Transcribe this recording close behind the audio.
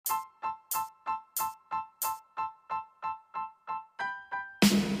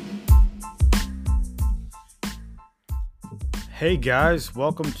Hey guys,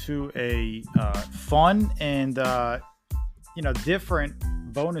 welcome to a fun and different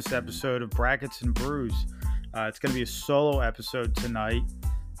bonus episode of Brackets and Brews. It's going to be a solo episode tonight,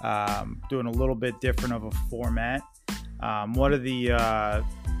 doing a little bit different of a format. One of the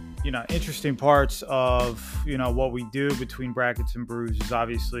interesting parts of what we do between Brackets and Brews is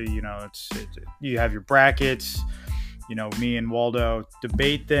obviously you have your brackets. Me and Waldo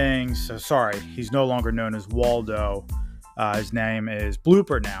debate things. So, sorry, he's no longer known as Waldo. His name is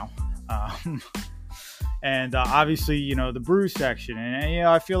Blooper now. And obviously, the brew section. And,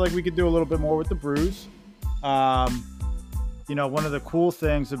 I feel like we could do a little bit more with the brews. One of the cool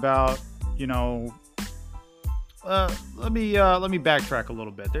things about, let me backtrack a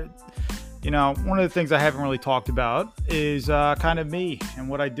little bit. One of the things I haven't really talked about is kind of me and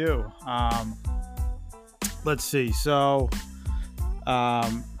what I do. Let's see. So,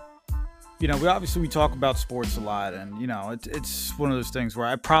 we talk about sports a lot, and it's one of those things where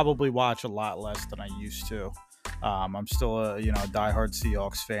I probably watch a lot less than I used to. I'm still a diehard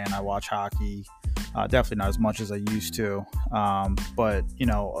Seahawks fan. I watch hockey, definitely not as much as I used to. But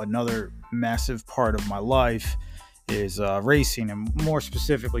another massive part of my life is racing, and more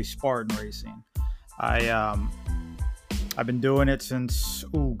specifically Spartan racing. I've been doing it since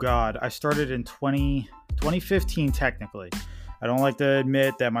I started in 2015 technically. I don't like to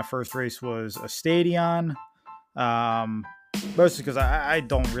admit that my first race was a Stadion, mostly because I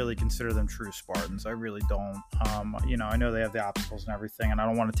don't really consider them true Spartans. I really don't. I know they have the obstacles and everything, and I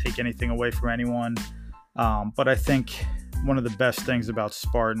don't want to take anything away from anyone. But I think one of the best things about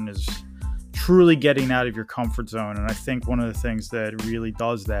Spartan is truly getting out of your comfort zone. And I think one of the things that really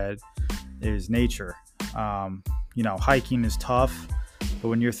does that is nature. Hiking is tough. But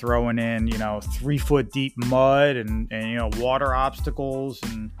when you're throwing in, 3-foot deep mud and water obstacles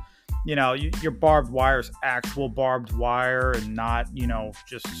and, your barbed wire is actual barbed wire and not,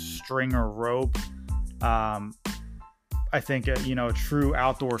 just string or rope. I think, a true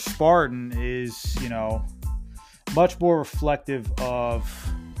outdoor Spartan is, much more reflective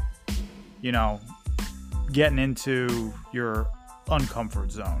of, getting into your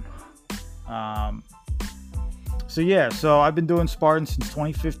uncomfort zone. So I've been doing Spartan since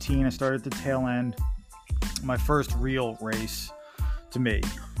 2015. I started at the tail end. My first real race to me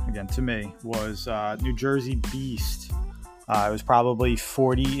was New Jersey Beast. It was probably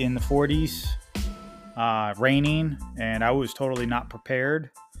 40 in the 40s, raining, and I was totally not prepared.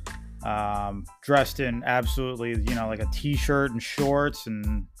 Dressed in absolutely, like a t-shirt and shorts,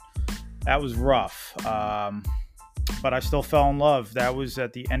 and that was rough. But I still fell in love. That was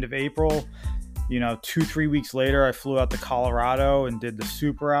at the end of April. 2-3 weeks later, I flew out to Colorado and did the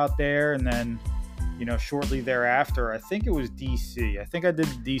Super out there. And then, shortly thereafter, I think it was DC. I think I did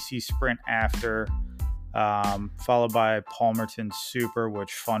the DC Sprint after, followed by Palmerton Super,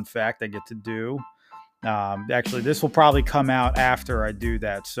 which, fun fact, I get to do. Actually, this will probably come out after I do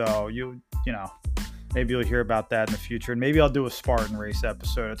that. So, maybe you'll hear about that in the future. And maybe I'll do a Spartan race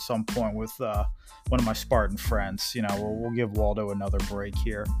episode at some point with one of my Spartan friends. We'll give Waldo another break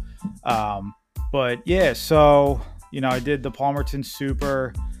here. But yeah, so, I did the Palmerton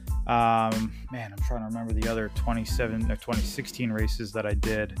Super. I'm trying to remember the other 2016 races that I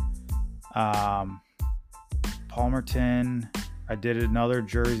did. Palmerton, I did another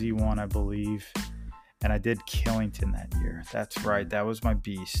Jersey one, I believe. And I did Killington that year. That's right. That was my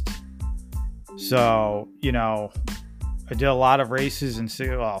beast. So, I did a lot of races in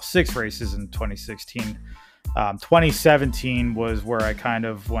 6 races in 2016. 2017 was where I kind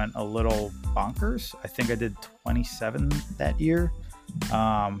of went a little bonkers. I think I did 27 that year.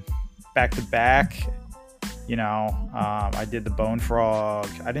 Back to back, I did the Bone Frog.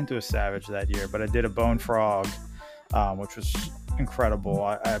 I didn't do a Savage that year, but I did a Bone Frog, which was incredible.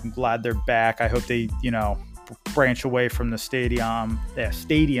 I'm glad they're back. I hope they, branch away from the stadium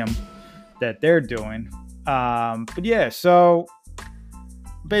that they're doing. But yeah, so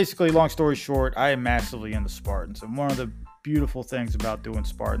basically, long story short, I am massively into Spartans. And one of the beautiful things about doing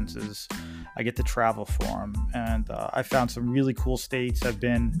Spartans is I get to travel for them. And I found some really cool states. I've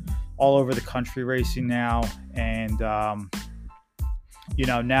been all over the country racing now. And, now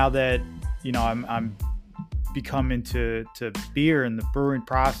that, I'm becoming to beer and the brewing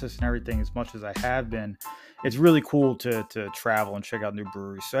process and everything as much as I have been, it's really cool to travel and check out new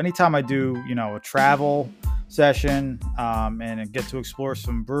breweries. So anytime I do, a travel session and get to explore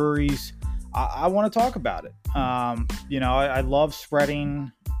some breweries, I want to talk about it. I love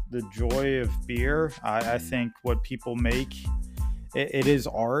spreading the joy of beer. I think what people make, it is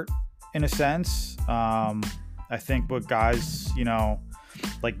art in a sense. I think what guys,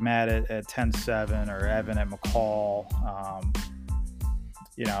 like Matt at 10-7 or Evan at McCall,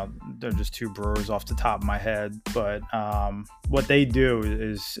 they're just two brewers off the top of my head, but what they do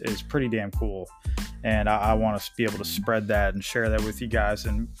is pretty damn cool, and I want to be able to spread that and share that with you guys.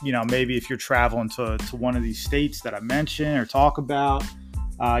 And maybe if you're traveling to one of these states that I mentioned or talk about,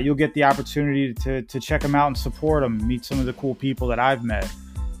 you'll get the opportunity to check them out and support them, meet some of the cool people that I've met.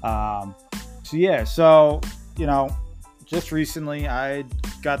 So just recently I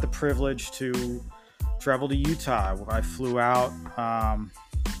got the privilege to travel to Utah. I flew out on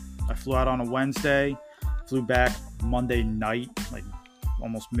a Wednesday, flew back Monday night, like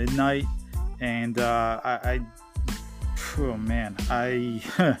almost midnight, and I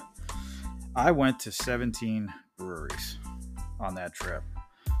went to 17 breweries on that trip.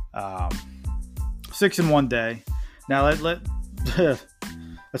 6 in one day. Now that's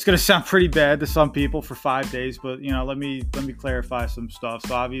going to sound pretty bad to some people for 5 days, but let me clarify some stuff.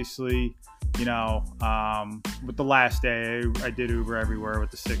 So obviously, with the last day, I did Uber everywhere with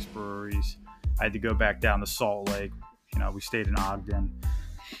the 6 breweries. I had to go back down to Salt Lake. We stayed in Ogden,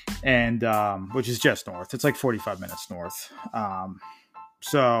 and which is just north. It's like 45 minutes north.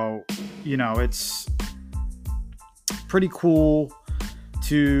 It's pretty cool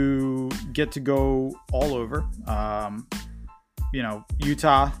to get to go all over.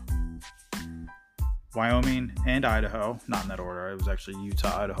 Utah, Wyoming, and Idaho. Not in that order. It was actually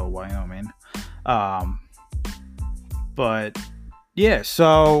Utah, Idaho, Wyoming.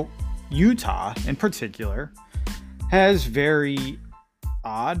 So Utah in particular has very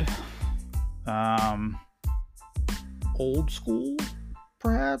odd, old school,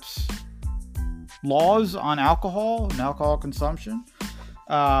 perhaps, laws on alcohol and alcohol consumption.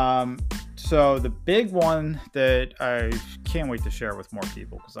 So the big one that I can't wait to share with more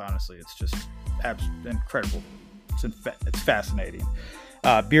people, because honestly, it's just incredible. It's fascinating.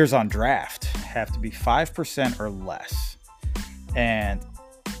 Beers on draft have to be 5% or less. And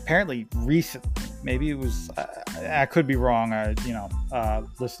apparently recently, maybe it was, I could be wrong.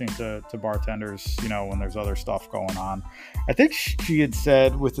 Listening to bartenders, when there's other stuff going on, I think she had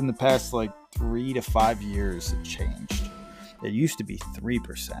said within the past 3 to 5 years it changed. It used to be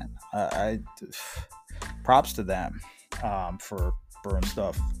 3%. Props to them for brewing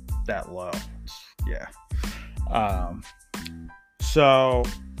stuff that low. Yeah.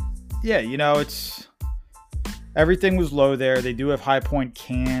 It's everything was low there. They do have High Point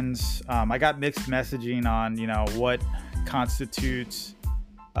cans. I got mixed messaging on what constitutes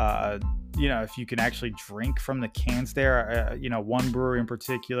if you can actually drink from the cans there. One brewery in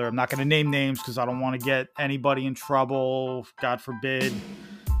particular, I'm not going to name names because I don't want to get anybody in trouble, God forbid.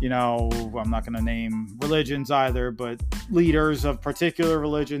 I'm not going to name religions either, but leaders of particular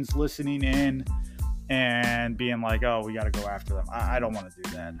religions listening in and being like, oh, we got to go after them. I don't want to do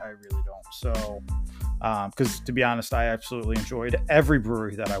that. I really don't. So, because to be honest, I absolutely enjoyed every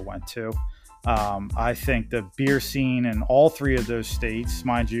brewery that I went to. I think the beer scene in all 3 of those states,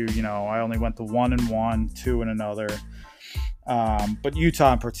 mind you, I only went to 1 in one, 2 in another. But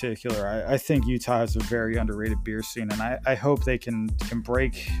Utah in particular, I think Utah has a very underrated beer scene, and I hope they can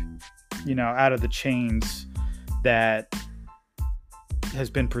break, out of the chains that has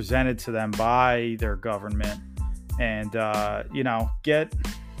been presented to them by their government, and get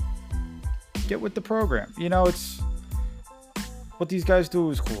with the program. It's what these guys do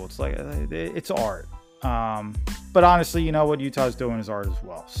is cool. It's like it's art. But honestly, what Utah's doing is art as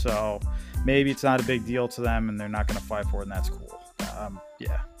well. So maybe it's not a big deal to them and they're not going to fight for it, and that's cool.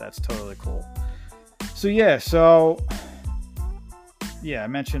 That's totally cool. I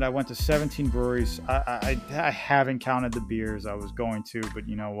mentioned I went to 17 breweries. I haven't counted the beers I was going to, but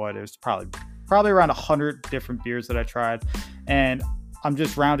you know what? It was probably around 100 different beers that I tried. And I'm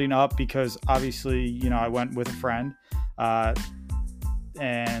just rounding up because obviously, I went with a friend.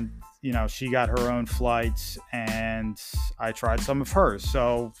 And she got her own flights and I tried some of hers.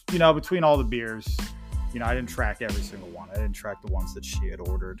 So, between all the beers, I didn't track every single one. I didn't track the ones that she had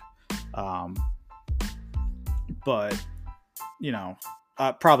ordered. But,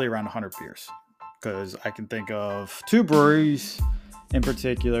 probably around 100 beers, because I can think of 2 breweries in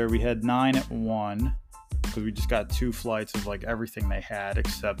particular. We had 9 at one because we just got 2 flights of everything they had,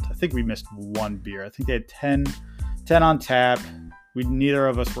 except I think we missed 1 beer. I think they had 10 on tap. Neither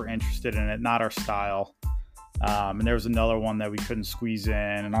of us were interested in it, not our style. And there was another one that we couldn't squeeze in,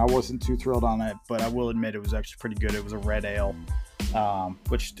 and I wasn't too thrilled on it, but I will admit it was actually pretty good. It was a red ale,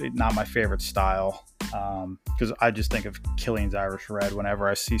 which is not my favorite style, because I just think of Killian's Irish Red whenever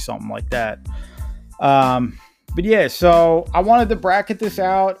I see something like that. So I wanted to bracket this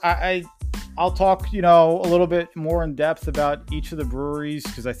out. I'll talk, a little bit more in depth about each of the breweries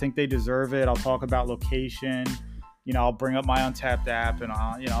because I think they deserve it. I'll talk about location. I'll bring up my Untapped app, and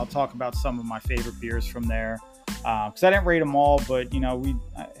I'll talk about some of my favorite beers from there. Because I didn't rate them all, but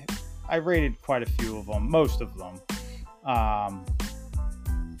I rated quite a few of them, most of them.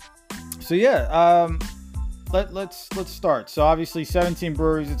 So yeah, let's start. So obviously 17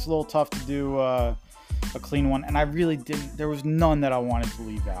 breweries. It's a little tough to do a clean one, and I really didn't. There was none that I wanted to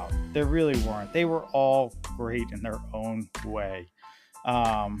leave out. There really weren't. They were all great in their own way.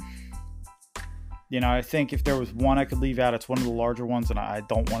 I think if there was one I could leave out, it's one of the larger ones, and I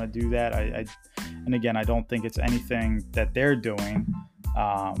don't want to do that. And again, I don't think it's anything that they're doing.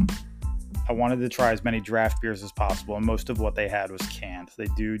 I wanted to try as many draft beers as possible, and most of what they had was canned. They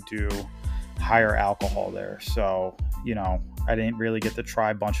do higher alcohol there, so I didn't really get to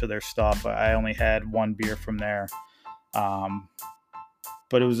try a bunch of their stuff. I only had one beer from there,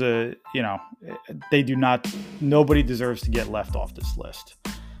 but it was nobody deserves to get left off this list.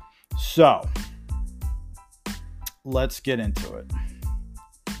 So let's get into it.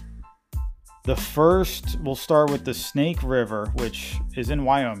 The first, we'll start with the Snake River, which is in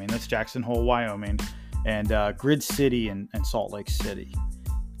Wyoming. That's Jackson Hole, Wyoming, and Grid City and Salt Lake City.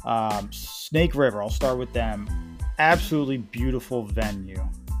 Snake River, I'll start with them. Absolutely beautiful venue.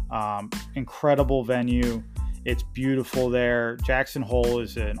 Incredible venue. It's beautiful there. Jackson Hole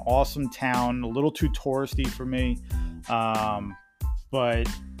is an awesome town, a little too touristy for me, but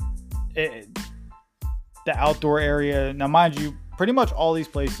the outdoor area. Now, mind you, pretty much all these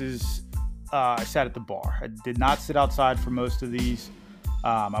places, I sat at the bar. I did not sit outside for most of these.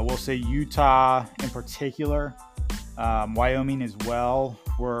 I will say Utah in particular, Wyoming as well,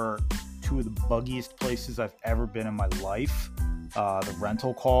 were two of the buggiest places I've ever been in my life. The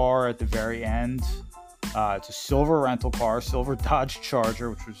rental car at the very end. It's a silver rental car, silver Dodge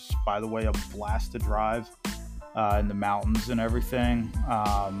Charger, which was, by the way, a blast to drive in the mountains and everything.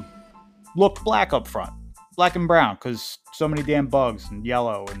 Looked black up front. Black and brown, because so many damn bugs, and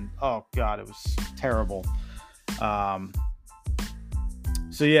yellow, and oh god, it was terrible.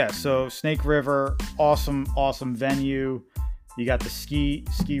 So Snake River, awesome venue. You got the ski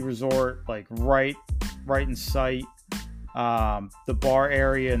resort like right in sight. The bar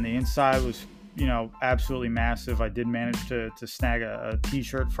area and the inside was absolutely massive. I did manage to snag a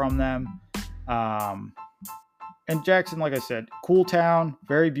t-shirt from them. And Jackson, like I said, cool town,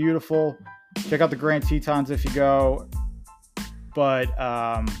 very beautiful. Check out the Grand Tetons if you go. But,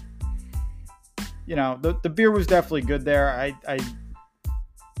 the beer was definitely good there. I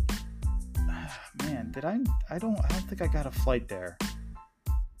don't think I got a flight there.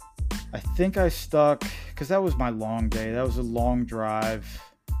 I think I stuck, because that was my long day. That was a long drive.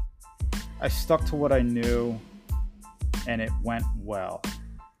 I stuck to what I knew, and it went well.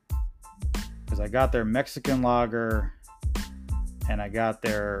 Because I got their Mexican lager, and I got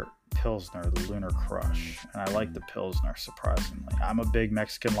their Pilsner, the Lunar Crush, and I like the Pilsner, surprisingly. I'm a big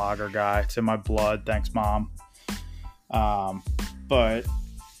Mexican lager guy. It's in my blood. Thanks, Mom. But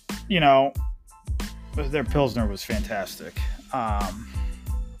their Pilsner was fantastic.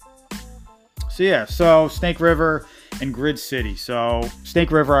 So Snake River and Grid City. So Snake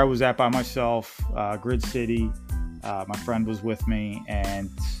River I was at by myself. Grid City, my friend was with me,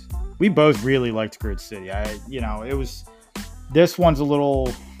 and we both really liked Grid City.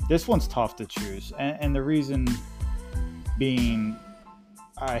 This one's tough to choose, and the reason being,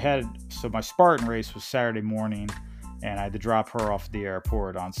 my Spartan race was Saturday morning, and I had to drop her off at the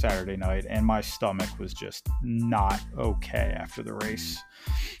airport on Saturday night, and my stomach was just not okay after the race.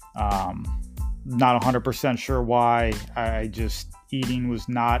 Not 100% sure why. Eating was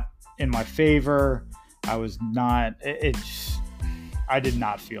not in my favor. I did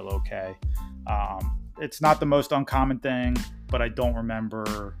not feel okay. It's not the most uncommon thing, but I don't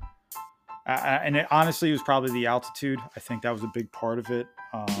remember. Honestly, it was probably the altitude. I think that was a big part of it,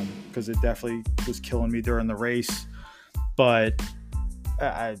 because it definitely was killing me during the race. But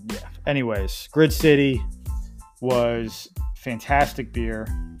anyways, Grid City was fantastic beer.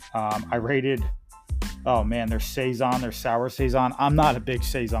 I rated, their Saison, their sour Saison. I'm not a big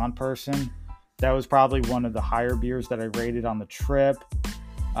Saison person. That was probably one of the higher beers that I rated on the trip.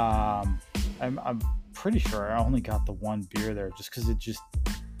 I'm pretty sure I only got the one beer there just because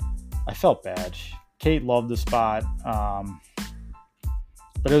I felt bad. Kate loved the spot,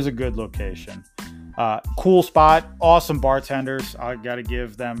 but it was a good location. Cool spot, awesome bartenders. I got to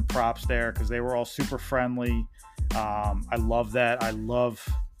give them props there because they were all super friendly. I love that.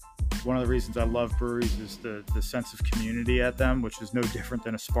 One of the reasons I love breweries is the sense of community at them, which is no different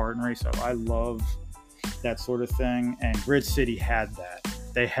than a Spartan race. So I love that sort of thing. And Grid City had that.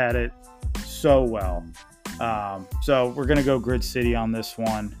 They had it so well. So we're going to go Grid City on this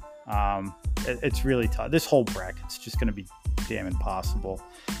one. it's really tough. This whole bracket's just going to be damn impossible.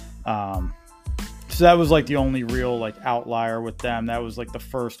 So that was like the only real like outlier with them. That was like the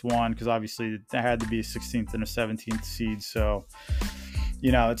first one, because obviously there had to be a 16th and a 17th seed. So,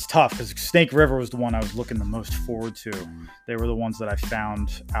 you know, it's tough because Snake River was the one I was looking the most forward to. They were the ones that I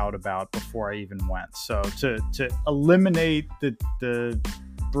found out about before I even went. So to eliminate the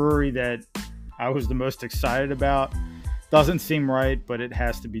brewery that I was the most excited about doesn't seem right, but it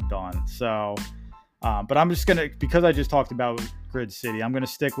has to be done. So, but I'm just going to, because I just talked about Grid City, I'm going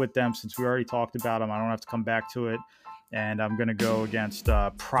to stick with them since we already talked about them. I don't have to come back to it. And I'm going to go against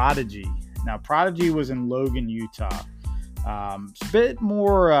Prodigy. Now, Prodigy was in Logan, Utah. It's a bit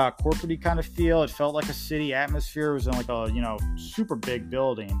more corporate-y kind of feel. It felt like a city atmosphere. It was in like a, you know, super big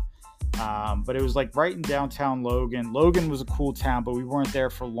building. But it was like right in downtown Logan. Logan was a cool town, but we weren't there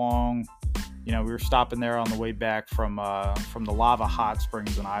for long. You know, we were stopping there on the way back from the Lava Hot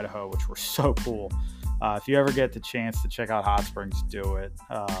Springs in Idaho, which were so cool. If you ever get the chance to check out hot springs, do it.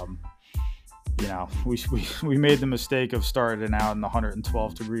 You know, we made the mistake of starting out in the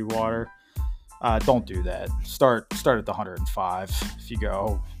 112 degree water. Don't do that. Start at the 105. If you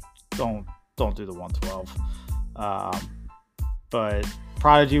go, don't do the 112. But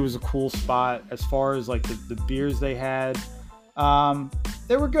Prodigy was a cool spot. As far as like the beers they had,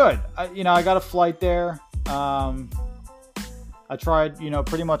 they were good. I got a flight there. I tried,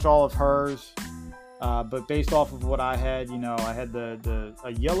 pretty much all of hers. But based off of what I had, I had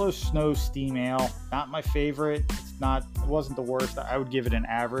a Yellow Snow Steam Ale. Not my favorite. It wasn't the worst. I would give it an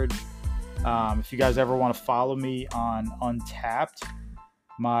average. If you guys ever want to follow me on Untapped,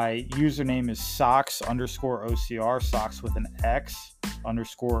 my username is socks_OCR, socks with an X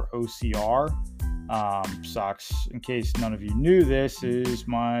 _OCR. Socks, in case none of you knew this, is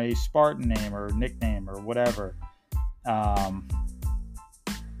my Spartan name or nickname or whatever.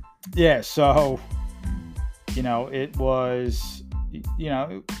 So, it was,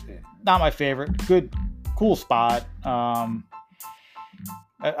 not my favorite. Good, cool spot. I'm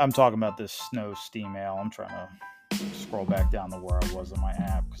talking about this Snow Steam Ale. I'm trying to scroll back down to where I was on my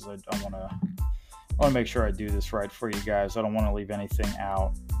app because I want to make sure I do this right for you guys. I don't want to leave anything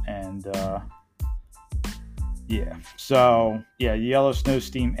out. And Yellow Snow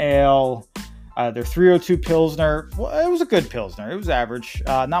Steam Ale. Their 302 Pilsner. Well, it was a good Pilsner. It was average.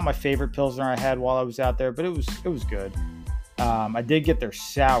 Not my favorite Pilsner I had while I was out there, but it was good. I did get their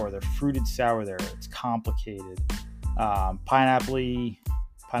sour, their fruited sour there. It's complicated. Pineapple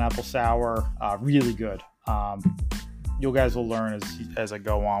sour, really good. You guys will learn as I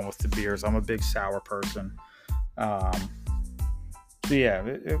go on with the beers. I'm a big sour person. And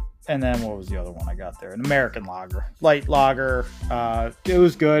then what was the other one I got there? An American lager, light lager. It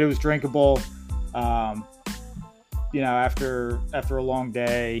was good. It was drinkable. After a long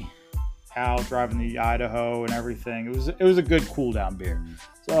day out driving to Idaho and everything, it was a good cool down beer.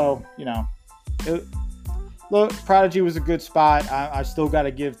 So, look, Prodigy was a good spot. I still got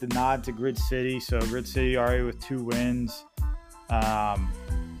to give the nod to Grid City. So Grid City already with 2 wins.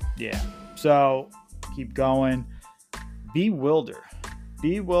 So keep going. Bewilder.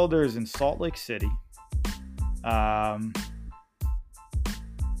 Bewilder is in Salt Lake City.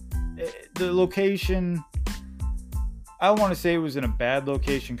 The location, I don't want to say it was in a bad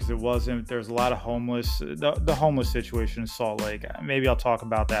location because it wasn't. There's a lot of homeless. The homeless situation in Salt Lake. Maybe I'll talk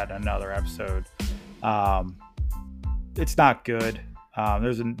about that in another episode. It's not good.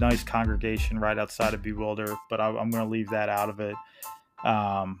 There's a nice congregation right outside of Bewilder, but I'm going to leave that out of it.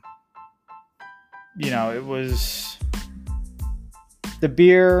 It was the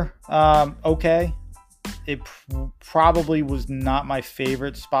beer. Okay. It probably was not my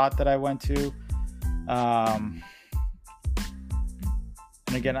favorite spot that I went to. And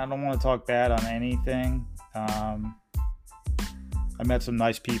again, I don't want to talk bad on anything. I met some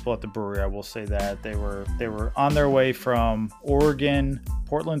nice people at the brewery. I will say that they were on their way from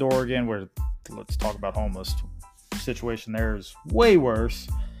Portland, Oregon, where, let's talk about homeless situation there is way worse.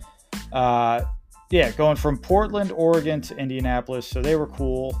 Going from Portland, Oregon to Indianapolis. So they were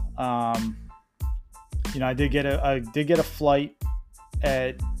cool. I did get a flight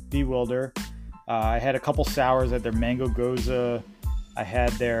at Bewilder. I had a couple sours at their Mango Goza.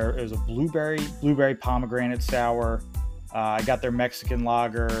 It was a blueberry pomegranate sour. I got their Mexican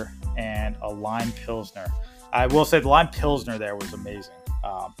lager and a lime pilsner. I will say the lime pilsner there was amazing.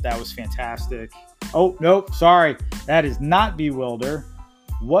 That was fantastic. Oh, nope, sorry. That is not Bewilder.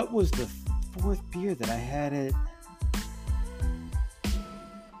 What was the 4th beer that I had at...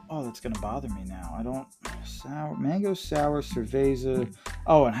 Oh, that's going to bother me now. Mango sour, cerveza.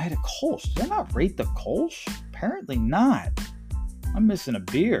 Oh, and I had a Kolsch. Did I not rate the Kolsch? Apparently not. I'm missing a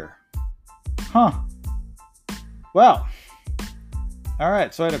beer. Huh. Well. All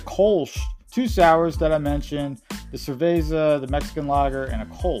right. So I had a Kolsch, 2 sours that I mentioned, the Cerveza, the Mexican lager, and a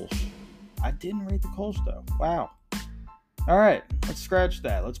Kolsch. I didn't rate the Kolsch though. Wow. All right. Let's scratch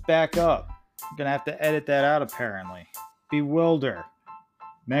that. Let's back up. I'm going to have to edit that out apparently. Bewilder.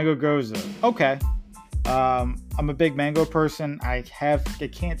 Mango Goza. Okay. I'm a big mango person. I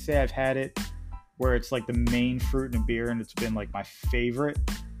can't say I've had it where it's like the main fruit in a beer and it's been like my favorite.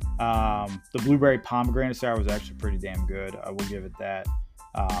 The blueberry pomegranate sour was actually pretty damn good. I will give it that.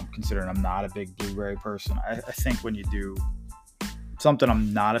 Considering I'm not a big blueberry person. I think when you do something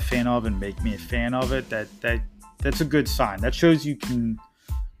I'm not a fan of and make me a fan of it, that's a good sign. That shows you can,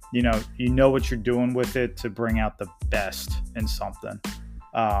 you know what you're doing with it to bring out the best in something.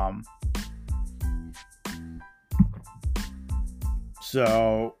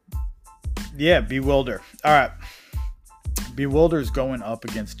 So yeah, Bewilder. All right. Bewilder's going up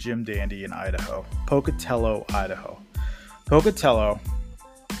against Jim Dandy in Idaho. Pocatello, Idaho. Pocatello,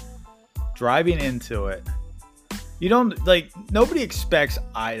 driving into it, you don't, like, nobody expects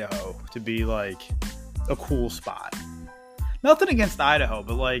Idaho to be, like, a cool spot. Nothing against Idaho,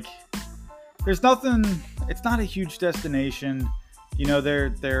 but, like, there's nothing, it's not a huge destination. You know,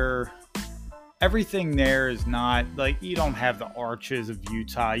 they're everything there is not, like, you don't have the arches of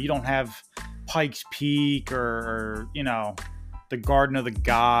Utah. You don't have Pikes Peak or you know, the Garden of the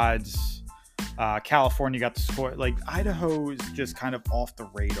Gods. California got the sport. Like, Idaho is just kind of off the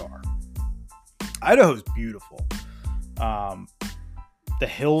radar. Idaho's beautiful. The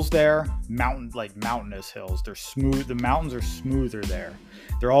hills there, mountainous hills. They're smooth. The mountains are smoother there.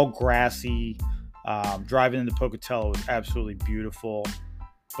 They're all grassy. Driving into Pocatello is absolutely beautiful.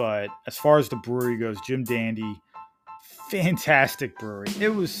 But as far as the brewery goes, Jim Dandy, fantastic brewery.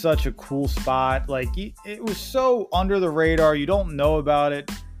 It was such a cool spot. Like, it was so under the radar. You don't know about it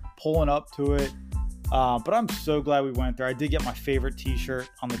pulling up to it. But I'm so glad we went there. I did get my favorite t-shirt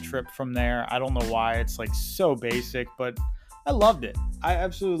on the trip from there. I don't know why. It's like so basic, but I loved it. I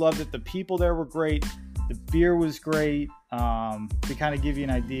absolutely loved it. The people there were great. The beer was great. To kind of give you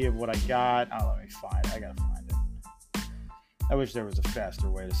an idea of what I got. Oh, let me find it. I gotta find it. I wish there was a faster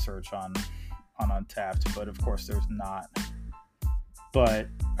way to search on Untapped, but of course there's not. But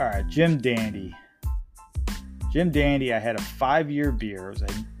all right, Jim Dandy. I had a 5-year beer. It was a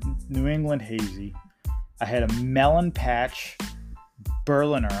New England hazy. I had a Melon Patch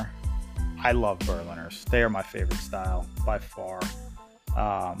Berliner. I love Berliners. They are my favorite style by far.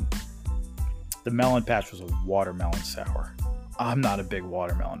 The Melon Patch was a watermelon sour. I'm not a big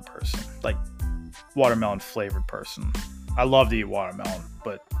watermelon person, like watermelon flavored person. I love to eat watermelon,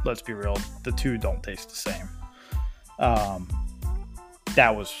 but let's be real, the two don't taste the same.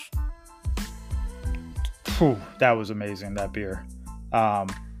 That was amazing, that beer.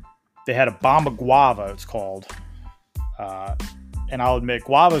 They had a Bomba Guava, it's called. And I'll admit,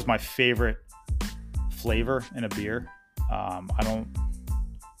 guava is my favorite flavor in a beer.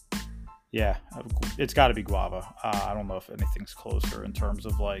 It's got to be guava. I don't know if anything's closer in terms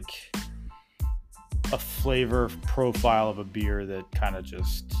of like a flavor profile of a beer that kind of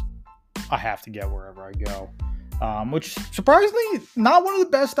just I have to get wherever I go. Which surprisingly not one of the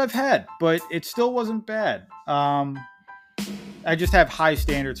best I've had, but it still wasn't bad. I just have high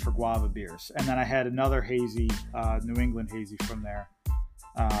standards for guava beers. And then I had another hazy, New England hazy from there,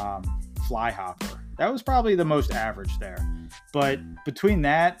 Fly Hopper. That was probably the most average there. But between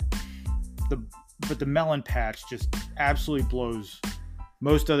that, the Melon Patch just absolutely blows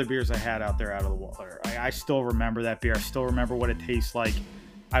most other beers I had out there out of the water. I still remember that beer. I still remember what it tastes like.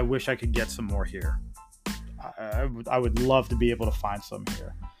 I wish I could get some more here. I would love to be able to find some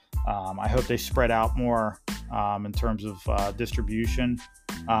here. I hope they spread out more in terms of distribution.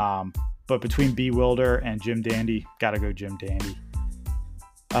 But between Bewilder and Jim Dandy, gotta go Jim Dandy.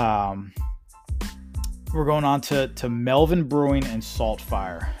 We're going on to Melvin Brewing and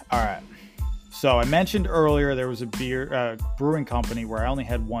Saltfire. All right. So I mentioned earlier there was a brewing company where I only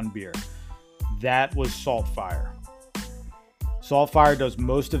had one beer. That was Saltfire. Saltfire does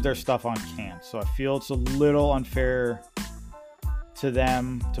most of their stuff on cans, so I feel it's a little unfair to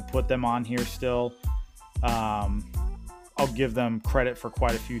them to put them on here still. I'll give them credit for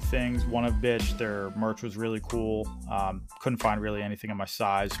quite a few things. One of which, their merch was really cool. Couldn't find really anything in my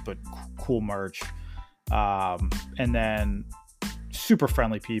size, but cool merch. And then super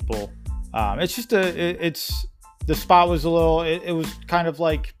friendly people. It's just the spot was a little, it was kind of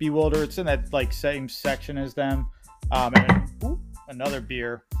like Bewilder. It's in that like same section as them. And then, another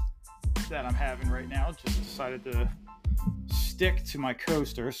beer that I'm having right now. Just decided to stick to my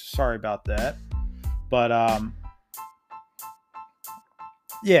coasters. Sorry about that. But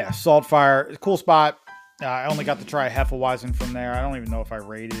Yeah, Saltfire, cool spot. I only got to try a Hefeweizen from there. I don't even know if I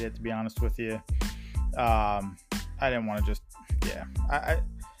rated it, to be honest with you. I didn't want to just, yeah.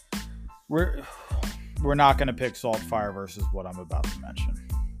 We're not going to pick Saltfire versus what I'm about to mention.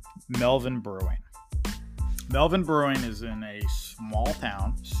 Melvin Brewing. Melvin Brewing is in a small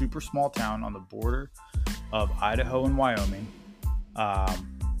town, super small town on the border of Idaho and Wyoming.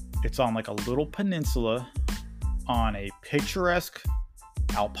 It's on like a little peninsula on a picturesque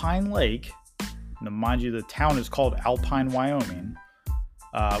alpine lake. Now, mind you, the town is called Alpine, Wyoming,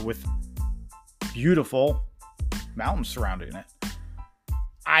 with beautiful mountains surrounding it.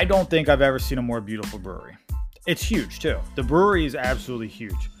 I don't think I've ever seen a more beautiful brewery. It's huge, too. The brewery is absolutely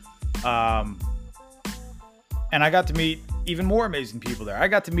huge. And I got to meet even more amazing people there. I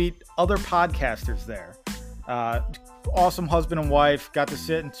got to meet other podcasters there. Awesome husband and wife. Got to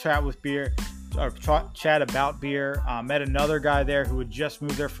sit and chat with beer, or chat about beer. Met another guy there who had just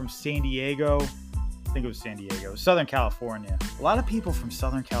moved there from San Diego. I think it was San Diego, Southern California. A lot of people from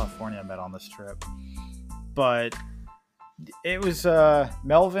Southern California I met on this trip. But it was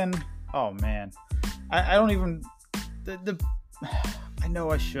Melvin. Oh, man. I don't even... I know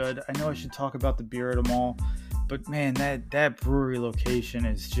I should talk about the beer at them all. But, man, that brewery location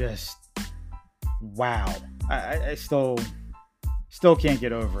is just... wow. I still can't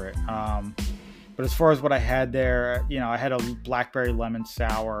get over it. But as far as what I had there, I had a blackberry lemon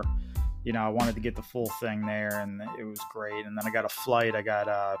sour. I wanted to get the full thing there, and it was great. And then I got a flight.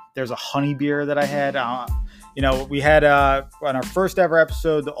 There's a honey beer that I had. We had on our first ever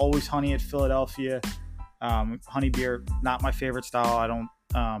episode, the Always Honey at Philadelphia. Honey beer, not my favorite style. I don't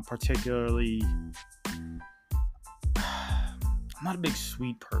particularly... I'm not a big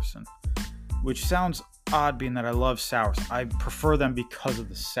sweet person, which sounds odd being that I love sours. I prefer them because of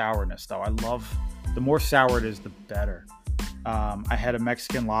the sourness, though. The more sour it is, the better. I had a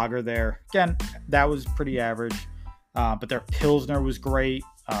Mexican lager there. Again, that was pretty average. But their Pilsner was great.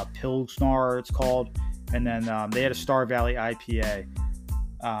 Pilsner, it's called. And then they had a Star Valley IPA.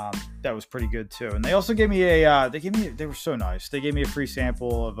 That was pretty good, too. And they also gave me they were so nice. They gave me a free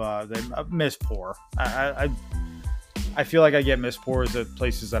sample of Miss Pour. I feel like I get Miss Pours at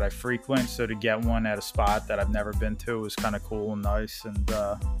places that I frequent. So to get one at a spot that I've never been to was kind of cool and nice. And,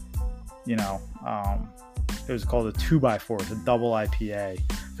 it was called a 2x4. It's a double IPA.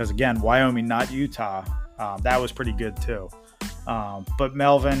 Because, again, Wyoming, not Utah. That was pretty good, too. But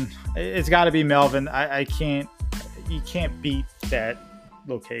Melvin, it's got to be Melvin. You can't beat that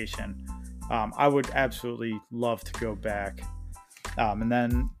location. I would absolutely love to go back. And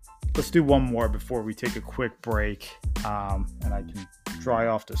then let's do one more before we take a quick break. And I can dry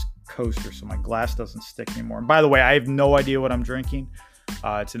off this coaster so my glass doesn't stick anymore. And by the way, I have no idea what I'm drinking.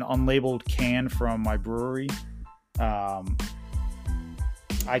 It's an unlabeled can from my brewery. I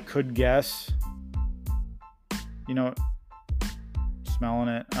could guess. Smelling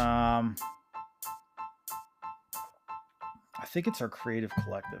it. I think it's our Creative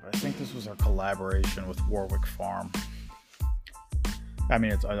Collective. I think this was our collaboration with Warwick Farm. I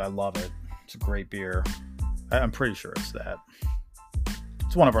mean, I love it. It's a great beer. I'm pretty sure it's that.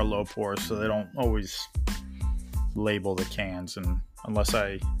 It's one of our low pours, so they don't always label the cans, and unless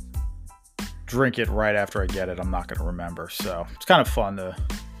I drink it right after I get it, I'm not going to remember. So it's kind of fun to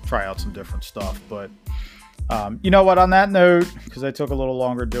try out some different stuff. But you know what? On that note, because I took a little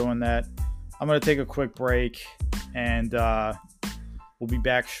longer doing that, I'm going to take a quick break, and we'll be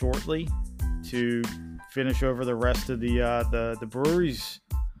back shortly to finish over the rest of the breweries.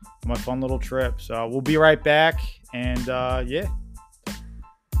 My fun little trip. So we'll be right back, and yeah.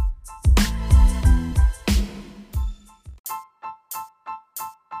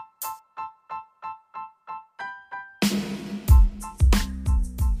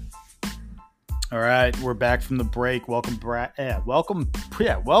 All right, we're back from the break. Welcome back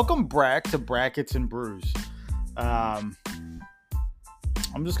to Brackets and Brews. I'm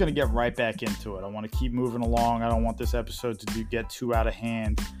just going to get right back into it. I want to keep moving along. I don't want this episode to get too out of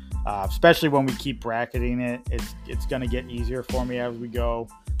hand, especially when we keep bracketing it. It's going to get easier for me as we go.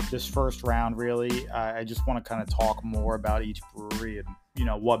 This first round, really, I just want to kind of talk more about each brewery and,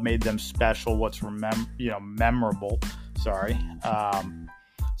 what made them special, what's memorable. Sorry.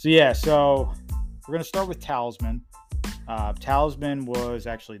 So we're going to start with Talisman. Talisman was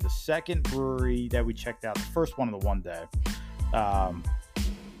actually the second brewery that we checked out. The first one of the one day.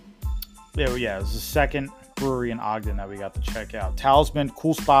 It was the second brewery in Ogden that we got to check out. Talisman,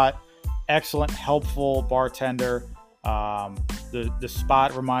 cool spot, excellent, helpful bartender. The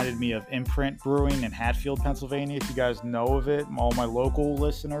spot reminded me of Imprint Brewing in Hatfield, Pennsylvania, if you guys know of it, all my local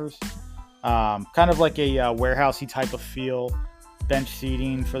listeners. Kind of like a warehousey type of feel. bench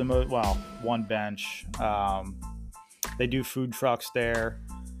seating for the one bench. They do food trucks there.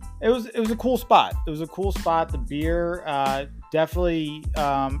 It was a cool spot. The beer, definitely,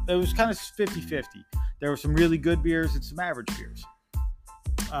 it was kind of 50-50. There were some really good beers and some average beers.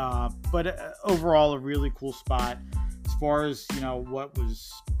 But overall, a really cool spot. As far as, what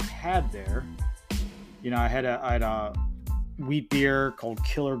was had there, I had a wheat beer called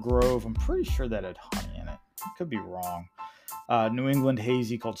Killer Grove. I'm pretty sure that had honey in it. Could be wrong. New England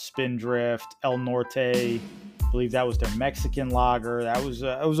hazy called Spindrift. El Norte, I believe that was their Mexican lager. It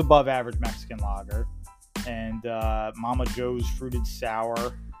was above average Mexican lager. And Mama Joe's fruited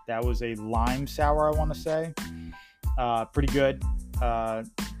sour. That was a lime sour, I want to say. Pretty good.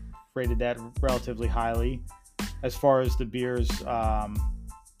 Rated that relatively highly. As far as the beers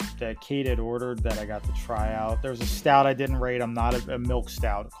that Kate had ordered that I got to try out, there's a stout I didn't rate. I'm not a milk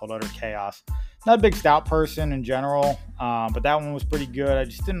stout called Utter Chaos. Not a big stout person in general, but that one was pretty good. I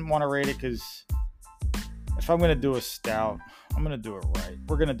just didn't want to rate it because if I'm going to do a stout, I'm going to do it right.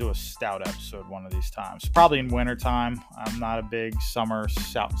 We're going to do a stout episode one of these times. Probably in winter time. I'm not a big summer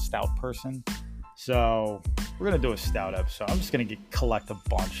stout person. So we're going to do a stout episode. I'm just going to collect a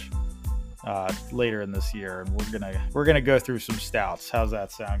bunch later in this year, and we're gonna go through some stouts. How's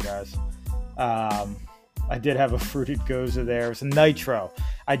that sound, guys? I did have a fruited goza there. It was a nitro.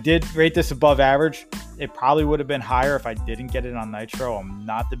 I did rate this above average. It probably would have been higher if I didn't get it on nitro. I'm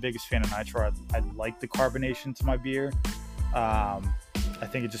not the biggest fan of nitro. I like the carbonation to my beer. I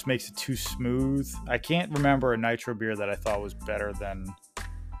think it just makes it too smooth. I can't remember a nitro beer that I thought was better than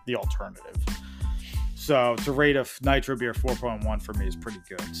the alternative. So to rate a nitro beer 4.1 for me is pretty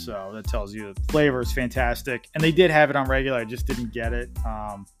good. So that tells you the flavor is fantastic. And they did have it on regular. I just didn't get it.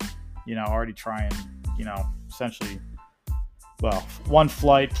 Already trying, essentially, one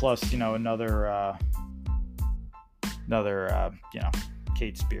flight plus, another,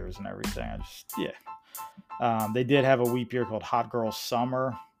 Kate's beers and everything. They did have a wheat beer called Hot Girl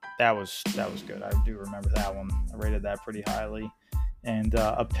Summer. That was good. I do remember that one. I rated that pretty highly. And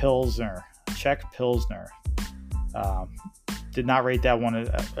a Pilsner. Czech Pilsner. Did not rate that one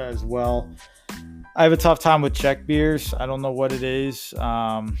as well. I have a tough time with Czech beers. I don't know what it is.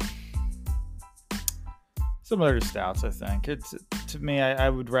 Similar to stouts, I think. To me, I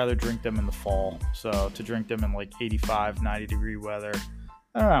would rather drink them in the fall. So to drink them in like 85, 90 degree weather,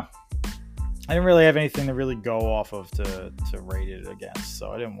 I don't know. I didn't really have anything to really go off of to rate it against.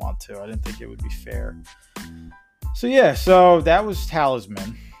 So I didn't want to. I didn't think it would be fair. So that was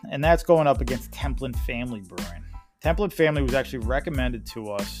Talisman. And that's going up against Templin Family Brewing. Templin Family was actually recommended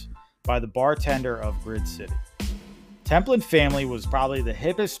to us by the bartender of Grid City. Templin Family was probably the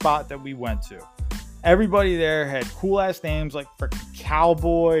hippest spot that we went to. Everybody there had cool-ass names like frickin'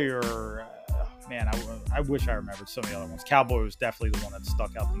 Cowboy or... I wish I remembered some of the other ones. Cowboy was definitely the one that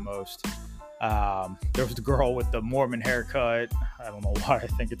stuck out the most. There was the girl with the Mormon haircut. I don't know why I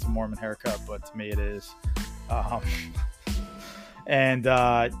think it's a Mormon haircut, but to me it is.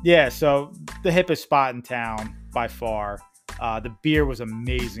 So the hippest spot in town by far. The beer was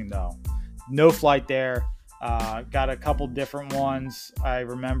amazing though. No flight there. Got a couple different ones. I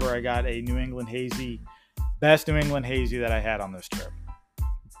remember I got a New England Hazy, best New England Hazy that I had on this trip.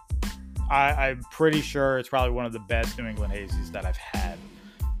 I'm pretty sure it's probably one of the best New England Hazies that I've had.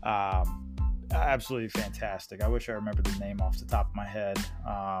 Absolutely fantastic. I wish I remembered the name off the top of my head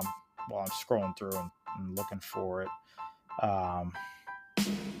while I'm scrolling through and looking for it.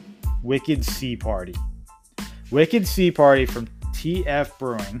 Wicked Sea Party. Wicked Sea Party from TF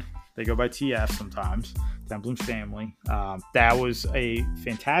Brewing. They go by TF sometimes. Templin Family. That was a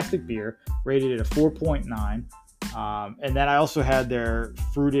fantastic beer. Rated at a 4.9. And then I also had their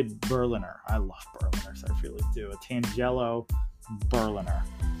fruited Berliner. I love Berliners. I really do. A Tangelo Berliner.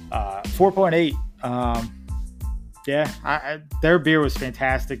 4.8. Their beer was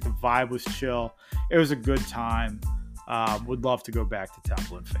fantastic. The vibe was chill. It was a good time. Would love to go back to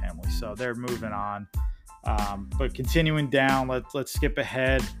Templin Family. So they're moving on. But continuing down, let's skip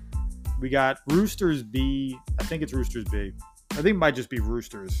ahead. We got Roosters B. I think it's Roosters B. I think it might just be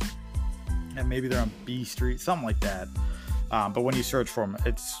Roosters. And maybe they're on B Street, something like that. But when you search for them,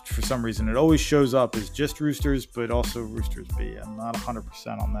 it's for some reason it always shows up as just Roosters, but also Roosters B. I'm not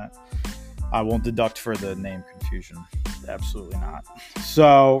 100% on that. I won't deduct for the name confusion. Absolutely not.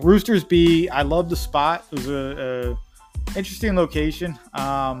 So Roosters B, I love the spot. It was a interesting location.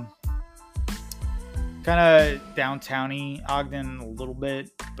 Kind of downtowny Ogden a little bit,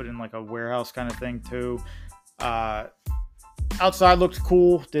 but in like a warehouse kind of thing too. Outside looked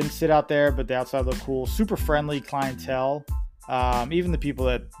cool. Didn't sit out there, but the outside looked cool. Super friendly clientele. Even the people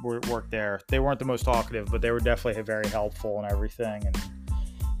that worked there, they weren't the most talkative, but they were definitely very helpful and everything. And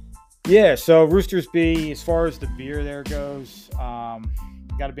yeah, so Roosters B, as far as the beer there goes,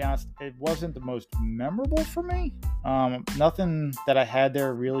 got to be honest, it wasn't the most memorable for me. Nothing that I had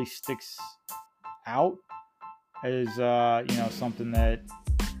there really sticks out as something that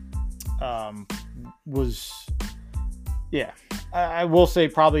was, yeah. I will say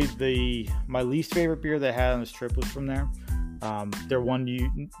probably my least favorite beer that I had on this trip was from there. Their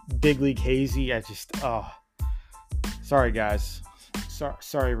Big League Hazy. Sorry guys.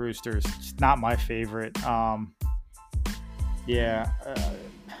 Sorry Roosters. It's not my favorite. That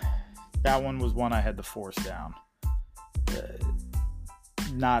one was one I had to force down.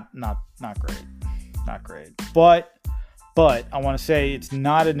 Not great. Not great. But I want to say it's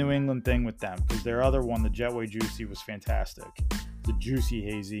not a New England thing with them, because their other one, the Jetway Juicy, was fantastic. The Juicy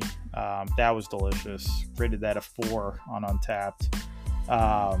Hazy, that was delicious. Rated that a 4 on Untapped.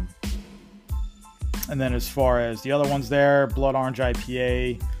 And then as far as the other ones there, Blood Orange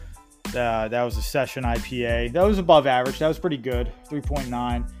IPA, that was a session IPA. That was above average. That was pretty good,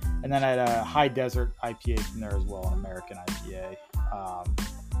 3.9. And then I had a High Desert IPA from there as well, an American IPA.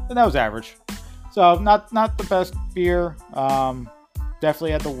 And that was average. So not the best beer.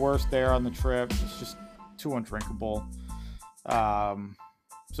 Definitely had the worst there on the trip. It's just too undrinkable.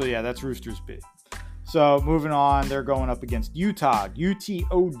 So yeah, that's Roosters B. So moving on, they're going up against UTOG,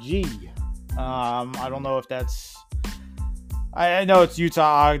 UTOG. I don't know if that's, I know it's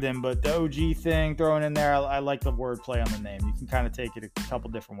Utah Ogden, but the OG thing thrown in there, I like the wordplay on the name. You can kind of take it a couple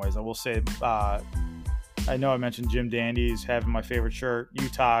different ways. I will say, I know I mentioned Jim Dandy's having my favorite shirt.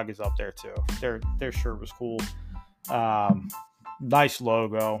 UTOG is up there too. Their shirt was cool. Nice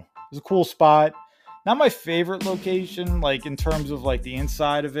logo. It was a cool spot. Not my favorite location, like in terms of like the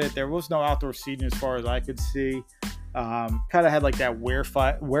inside of it. There was no outdoor seating as far as I could see. Kind of had like that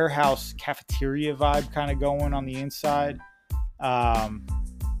warehouse cafeteria vibe kind of going on the inside.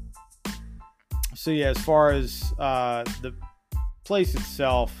 So yeah, as far as the place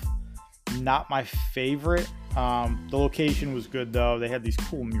itself, not my favorite. The location was good though. They had these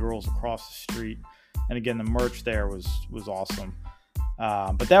cool murals across the street, and again, the merch there was awesome.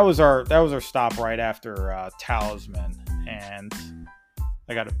 But that was our stop right after Talisman, and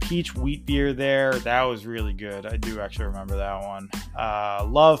I got a peach wheat beer there. That was really good. I do actually remember that one.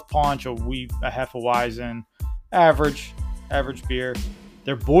 Love Punch, a Hefeweizen, average beer.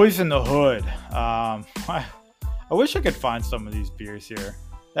 They're Boys in the Hood. I wish I could find some of these beers here.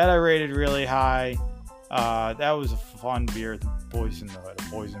 That I rated really high. That was a fun beer. The Boys in the Hood, a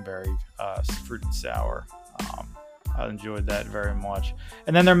boysenberry fruit and sour. I enjoyed that very much.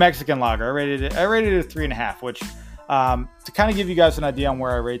 And then their Mexican lager, I rated it a 3.5, which to kind of give you guys an idea on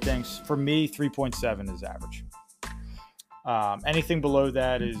where I rate things, for me, 3.7 is average. Anything below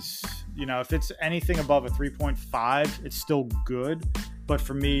that is, if it's anything above a 3.5, it's still good. But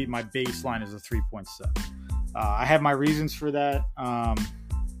for me, my baseline is a 3.7. I have my reasons for that.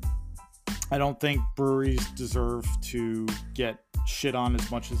 I don't think breweries deserve to get shit on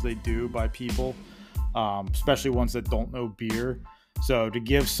as much as they do by people, especially ones that don't know beer. So to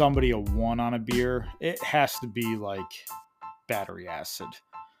give somebody a 1 on a beer, it has to be like battery acid.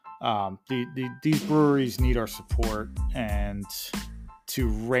 These breweries need our support, and to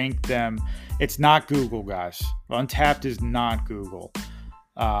rank them, it's not Google, guys. Untapped is not Google.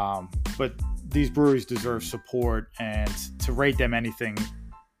 But these breweries deserve support, and to rate them anything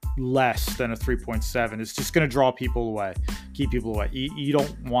less than a 3.7 is just going to draw people away, keep people away. You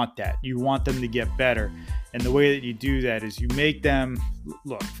don't want that. You want them to get better. And the way that you do that is you make them,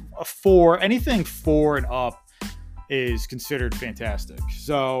 look, a 4, anything 4 and up is considered fantastic.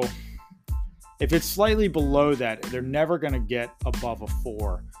 So if it's slightly below that, they're never going to get above a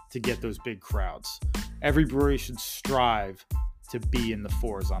 4 to get those big crowds. Every brewery should strive to be in the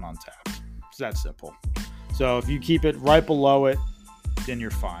 4s on Untapped. It's that simple. So if you keep it right below it, then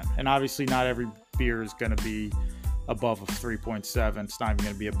you're fine. And obviously not every beer is going to be above a 3.7. It's not even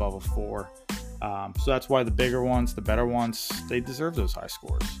going to be above a 4. So that's why the bigger ones, the better ones, they deserve those high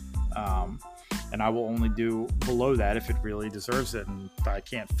scores. And I will only do below that if it really deserves it. And if I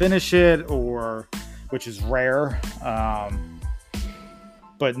can't finish it, or which is rare.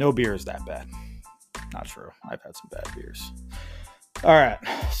 But no beer is that bad. Not true. I've had some bad beers. All right,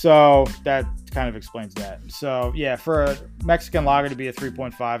 so that kind of explains that. So yeah, for a Mexican lager to be a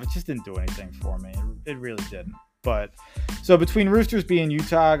 3.5, it just didn't do anything for me. It really didn't. But so between Roosters B and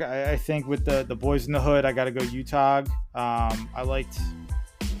UTOG, I think with the Boys in the Hood, I got to go UTOG. I liked,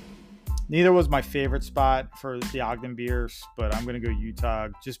 neither was my favorite spot for the Ogden beers, but I'm going to go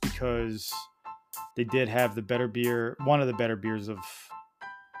UTOG just because They did have the better beer, one of the better beers of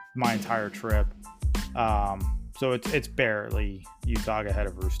my entire trip. So it's barely UTOG ahead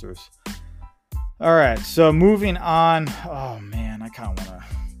of Roosters. All right, so moving on. Oh man, I kind of want to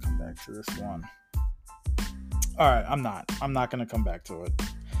come back to this one. All right, I'm not going to come back to it.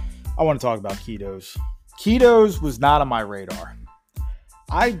 I want to talk about Ketos. Ketos was not on my radar.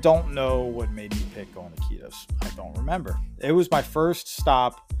 I don't know what made me pick going to Ketos. I don't remember. It was my first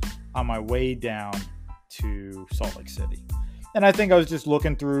stop on my way down to Salt Lake City. And I think I was just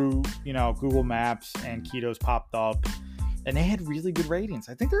looking through, Google Maps, and Ketos popped up, and they had really good ratings.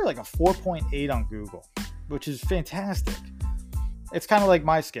 I think they were like a 4.8 on Google, which is fantastic. It's kind of like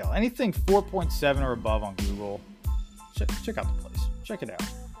my scale. Anything 4.7 or above on Google, check out the place. Check it out.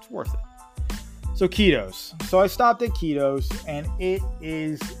 It's worth it. So Ketos. So I stopped at Ketos, and it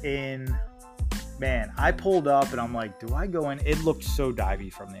is man, I pulled up and I'm like, do I go in? It looked so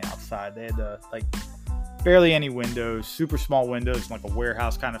divey from the outside. They had barely any windows, super small windows, like a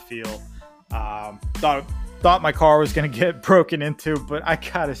warehouse kind of feel. Thought my car was going to get broken into, but I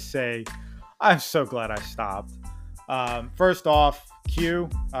gotta say, I'm so glad I stopped. First off, Q,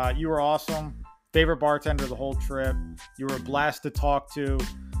 you were awesome. Favorite bartender the whole trip. You were a blast to talk to.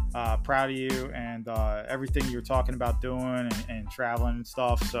 Proud of you and everything you were talking about doing and traveling and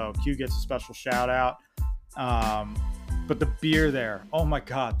stuff. So Q gets a special shout out. But the beer there, oh my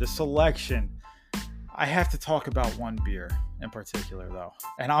God, the selection. I have to talk about one beer in particular though.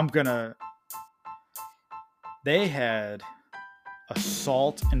 And they had a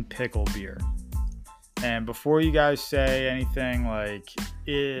salt and pickle beer. And before you guys say anything like,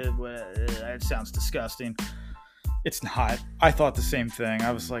 that sounds disgusting. It's not. I thought the same thing.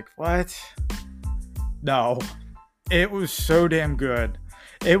 I was like, what? No. It was so damn good.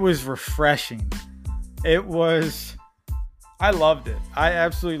 It was refreshing. I loved it. I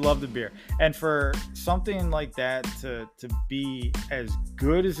absolutely loved the beer. And for something like that to be as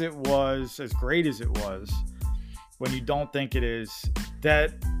good as it was, as great as it was, when you don't think it is,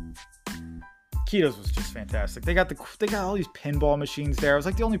 that Ketos was just fantastic. They got all these pinball machines there. I was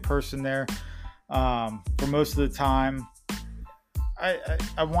like the only person there. For most of the time,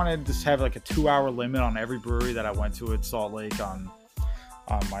 I wanted to have like a 2-hour limit on every brewery that I went to at Salt Lake on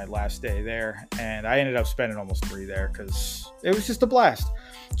my last day there, and I ended up spending almost 3 there because it was just a blast.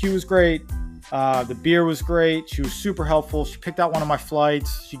 Q was great. The beer was great. She was super helpful. She picked out one of my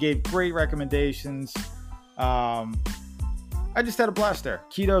flights. She gave great recommendations. I just had a blast there.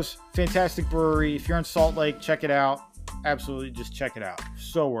 Ketos, fantastic brewery. If you're in Salt Lake, check it out. Absolutely, just check it out.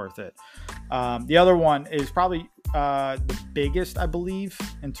 So worth it. The other one is probably the biggest, I believe,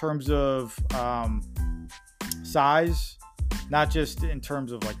 in terms of size, not just in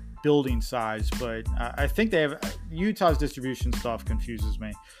terms of like building size, but I think they have Utah's distribution stuff confuses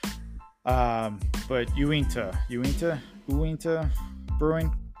me. But Uinta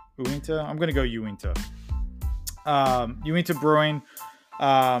Brewing. I'm gonna go Uinta. Uinta Brewing.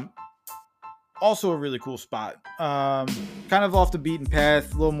 Also a really cool spot. Kind of off the beaten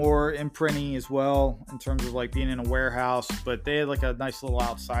path, a little more imprinty as well in terms of like being in a warehouse, but they had like a nice little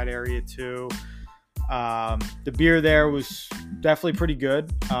outside area too. The beer there was definitely pretty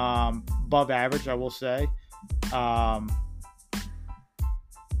good. Above average, I will say.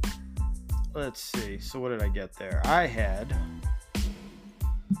 Let's see. So what did I get there? I had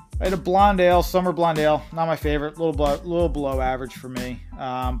a blonde ale, summer blonde ale. Not my favorite. A little below average for me.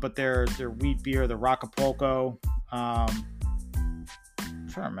 But their wheat beer, the Rockapulco. I'm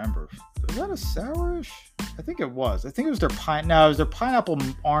trying to remember. Was that a sourish? I think it was. I think it was their it was their pineapple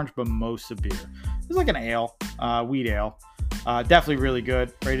orange mimosa beer. It was like an ale, wheat ale. Definitely really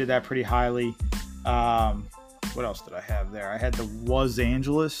good. Rated that pretty highly. What else did I have there? I had the Was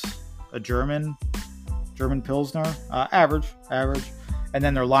Angeles, a German Pilsner. Average. And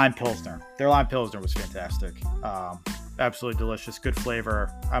then their Lime Pilsner. Their Lime Pilsner was fantastic. Absolutely delicious. Good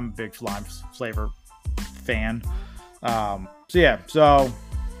flavor. I'm a big lime flavor fan. So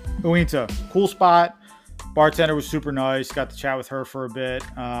Uinta, cool spot. Bartender was super nice. Got to chat with her for a bit.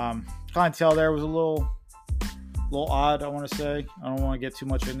 Clientele there was a little odd, I want to say. I don't want to get too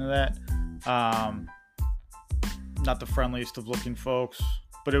much into that. Not the friendliest of looking folks,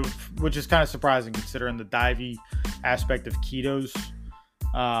 but which is kind of surprising considering the divey aspect of Ketos.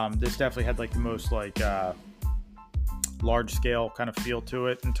 This definitely had like the most like large scale kind of feel to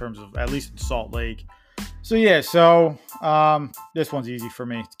it in terms of, at least in Salt Lake. So yeah, this one's easy for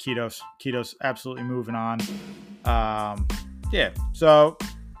me. It's Ketos absolutely moving on. So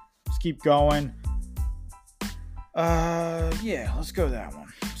let's keep going. Let's go that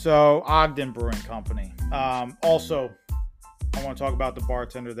one. So Ogden Brewing Company. Also I want to talk about the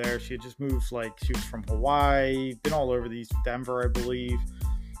bartender there. She had just moved, like, she was from Hawaii, been all over Denver, I believe.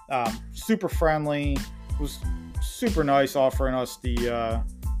 Super friendly, was super nice, offering us the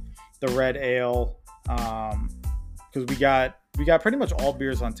red ale, because we got pretty much all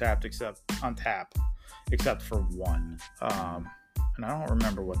beers on tap except for one, and I don't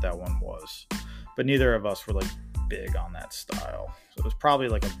remember what that one was, but neither of us were like big on that style, so it was probably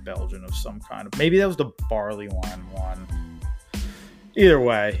like a Belgian of some kind. Maybe that was the barley wine one. Either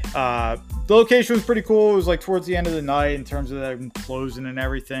way, the location was pretty cool. It was like towards the end of the night in terms of them closing and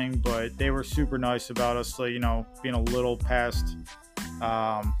everything, but they were super nice about us, like, being a little past.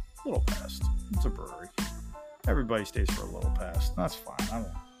 It's a brewery. Everybody stays for a little past. That's fine.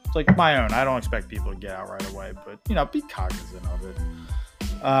 It's like my own. I don't expect people to get out right away, but be cognizant of it.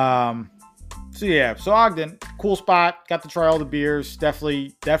 So Ogden, cool spot. Got to try all the beers.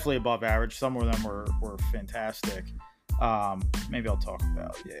 Definitely above average. Some of them were fantastic. Maybe I'll talk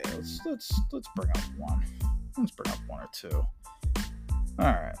about. Yeah, let's bring up one. Let's bring up one or two. All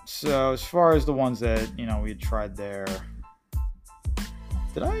right. So as far as the ones that we had tried there,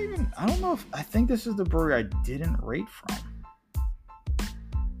 I don't know if I think this is the brewery I didn't rate from.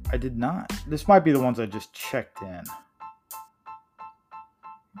 I did not. This might be the ones I just checked in.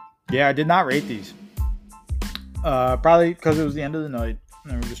 Yeah, I did not rate these. Probably because it was the end of the night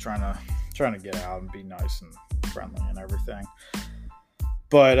and we were just trying to get out and be nice and friendly and everything.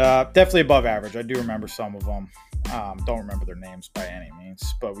 But definitely above average. I do remember some of them. Don't remember their names by any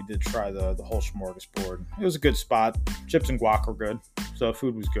means, but we did try the whole smorgasbord. It was a good spot. Chips and guac were good, so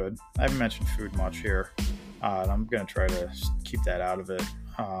food was good. I haven't mentioned food much here, and I'm going to try to keep that out of it.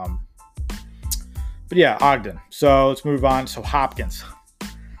 But yeah, Ogden. So let's move on. So Hopkins,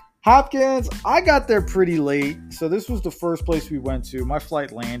 I got there pretty late, so this was the first place we went to. My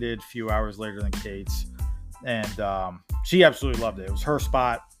flight landed a few hours later than Kate's, and she absolutely loved it. It was her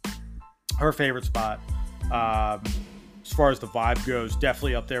spot, her favorite spot. As far as the vibe goes,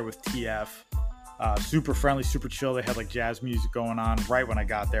 definitely up there with TF. Super friendly, super chill. They had like jazz music going on right when I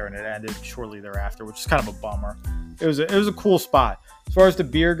got there, and it ended shortly thereafter, which is kind of a bummer. It was a cool spot. As far as the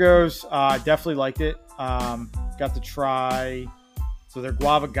beer goes, I definitely liked it. Got to try. So their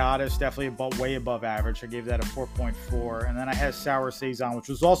Guava Goddess, definitely way above average. I gave that a 4.4. And then I had Sour Saison, which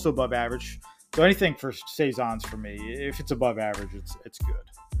was also above average. So anything for Saisons for me, if it's above average, it's good.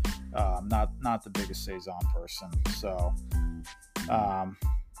 Not the biggest Saison person. So I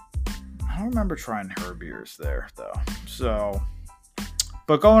don't remember trying her beers there, though. So,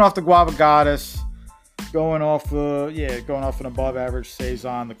 but going off the Guava Goddess, going off an above average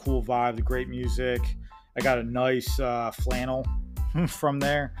Saison, the cool vibe, the great music. I got a nice flannel from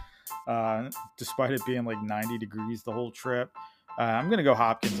there, despite it being like 90 degrees the whole trip. I'm going to go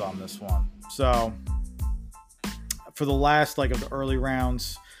Hopkins on this one. So for the last of the early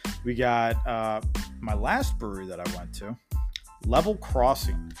rounds, we got my last brewery that I went to, Level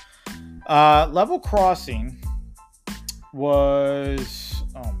Crossing. Level Crossing was,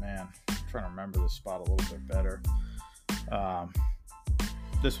 oh man, I'm trying to remember this spot a little bit better.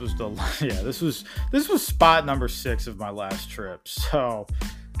 This was spot number 6 of my last trip, so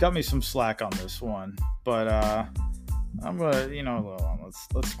got me some slack on this one. But I'm gonna,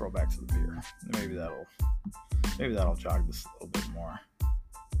 let's scroll back to the beer. Maybe that'll jog this a little bit more.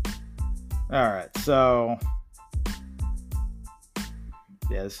 All right, so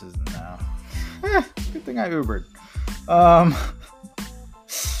yeah, this isn't now. Good thing I Ubered.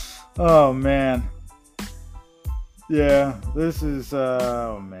 Oh man. Yeah, this is,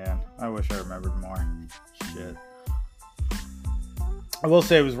 oh man, I wish I remembered more. Shit. I will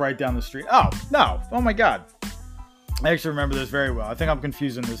say it was right down the street. Oh, no. Oh my God. I actually remember this very well. I think I'm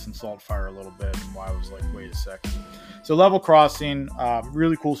confusing this and Saltfire a little bit and why I was like, wait a second. So Level Crossing,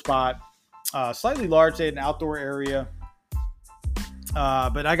 really cool spot. Slightly large, they had an outdoor area.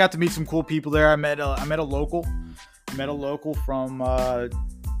 But I got to meet some cool people there. I met a local. From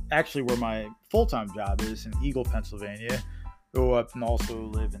actually where my full-time job is in Eagle, Pennsylvania, who also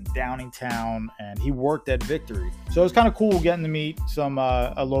live in Downingtown, and he worked at Victory. So it was kind of cool getting to meet some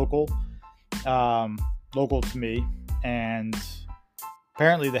a local to me, and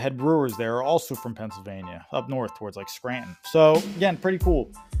apparently the head brewers there are also from Pennsylvania, up north towards like Scranton. So again, pretty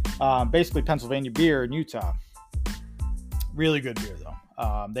cool. Basically Pennsylvania beer in Utah. Really good beer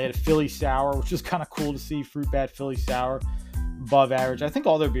though. They had a Philly Sour, which is kind of cool to see. Fruit Bat Philly Sour, above average. I think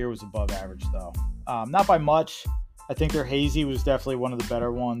all their beer was above average though. Not by much. I think their hazy was definitely one of the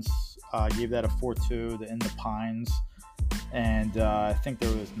better ones. I gave that a 4.2. The In the Pines, and I think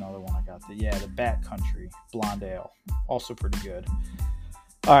there was another one I got. The Bat Country Blonde Ale, also pretty good.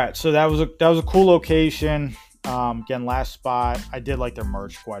 All right, so that was a cool location. Again, last spot, I did like their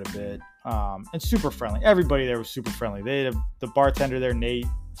merch quite a bit. And super friendly. Everybody there was super friendly. They had the bartender there, Nate,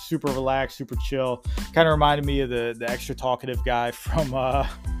 super relaxed, super chill. Kind of reminded me of the extra talkative guy from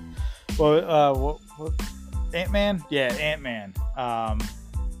Ant-Man? Yeah, Ant-Man.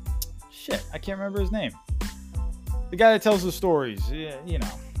 Shit, I can't remember his name. The guy that tells the stories. Yeah, you know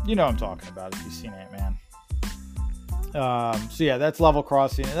what I'm talking about if you've seen Ant-Man. So yeah, that's Level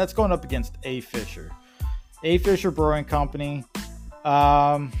Crossing, and that's going up against A. Fisher. A. Fisher Brewing Company.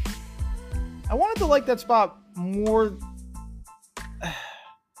 I wanted to like that spot more.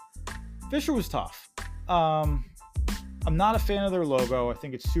 Fisher was tough. I'm not a fan of their logo. I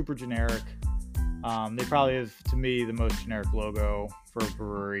think it's super generic. They probably have, to me, the most generic logo for a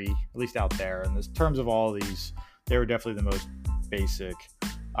brewery, at least out there. And in terms of all of these, they were definitely the most basic,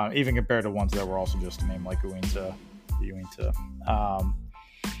 even compared to ones that were also just a name like Uinta.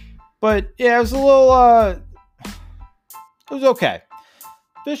 But yeah, it was a little. It was okay.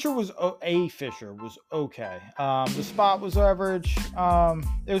 Fisher was okay. The spot was average. It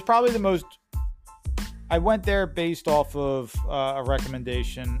was probably the most. I went there based off of a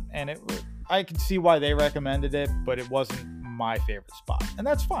recommendation, and I could see why they recommended it, but it wasn't my favorite spot, and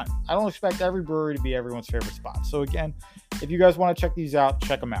that's fine. I don't expect every brewery to be everyone's favorite spot. So again, if you guys want to check these out,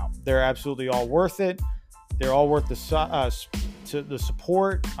 check them out. They're absolutely all worth it. They're all worth the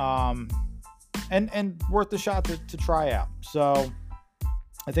support, and worth the shot to try out. So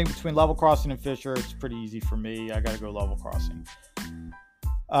I think between Level Crossing and Fisher, it's pretty easy for me. I got to go Level Crossing.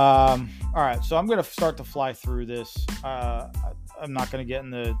 All right, so I'm going to start to fly through this. I'm not going to get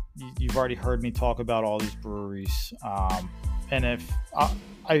in you've already heard me talk about all these breweries. And if all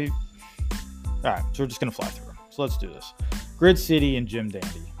right, so we're just going to fly through them. So let's do this. Grid City and Jim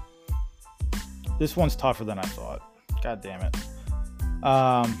Dandy. This one's tougher than I thought. God damn it.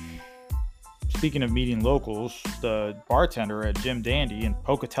 Speaking of meeting locals, the bartender at Jim Dandy in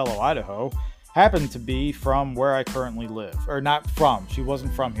Pocatello, Idaho, happened to be from where I currently live. Or not from. She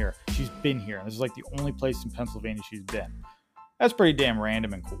wasn't from here. She's been here. And this is like the only place in Pennsylvania she's been. That's pretty damn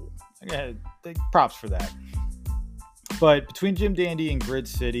random and cool. Props for that. But between Jim Dandy and Grid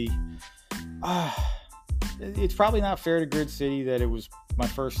City, it's probably not fair to Grid City that it was my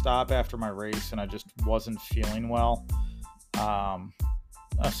first stop after my race and I just wasn't feeling well.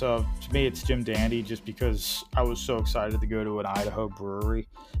 So to me, it's Jim Dandy just because I was so excited to go to an Idaho brewery,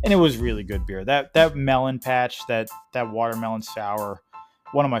 and it was really good beer. That melon patch, that watermelon sour,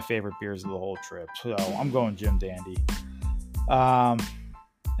 one of my favorite beers of the whole trip. So I'm going Jim Dandy.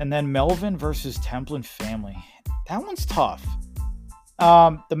 And then Melvin versus Templin Family. That one's tough.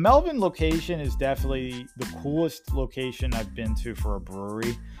 The Melvin location is definitely the coolest location I've been to for a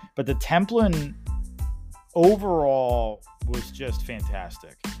brewery, but the Templin overall was just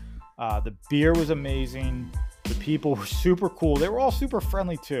fantastic. The beer was amazing. The people were super cool. They were all super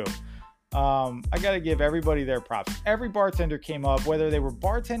friendly too. I got to give everybody their props. Every bartender came up, whether they were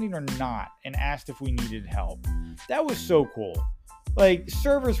bartending or not, and asked if we needed help. That was so cool. Like,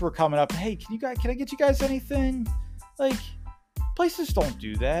 servers were coming up. Hey, can I get you guys anything? Like, places don't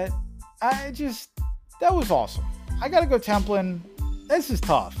do that. That was awesome. I got to go Templin. This is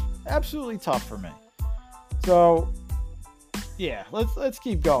tough. Absolutely tough for me. So, yeah, let's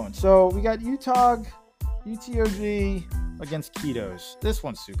keep going. So, we got UTOG against Ketos. This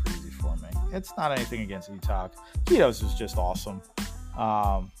one's super easy for me. It's not anything against UTOG. Ketos is just awesome.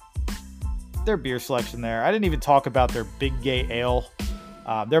 Their beer selection there. I didn't even talk about their Big Gay Ale.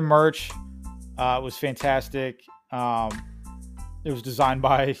 Their merch was fantastic. It was designed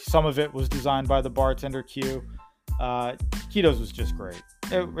by, some of it was designed by the bartender Q. Ketos was just great.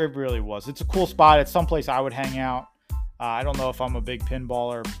 It really was. It's a cool spot. It's someplace I would hang out. I don't know if I'm a big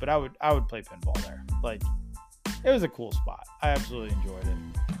pinballer, but I would play pinball there. Like, it was a cool spot. I absolutely enjoyed it.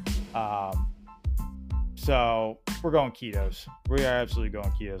 So we're going Ketos. We are absolutely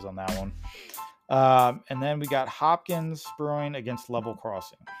going Ketos on that one. And then we got Hopkins Brewing against Level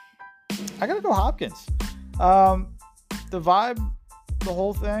Crossing. I gotta go Hopkins. The vibe, the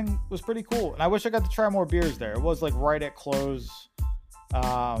whole thing was pretty cool, and I wish I got to try more beers there. It was like right at close.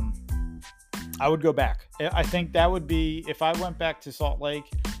 I would go back. I think that would be, if I went back to Salt Lake,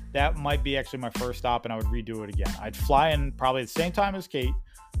 that might be actually my first stop, and I would redo it again. I'd fly in probably at the same time as Kate,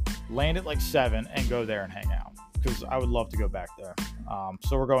 land at like 7, and go there and hang out, because I would love to go back there.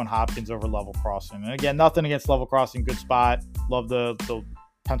 So we're going Hopkins over Level Crossing. And again, nothing against Level Crossing. Good spot. Love the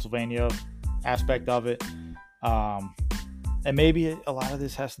Pennsylvania aspect of it. And maybe a lot of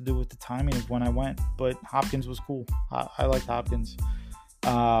this has to do with the timing of when I went, but Hopkins was cool. I liked Hopkins.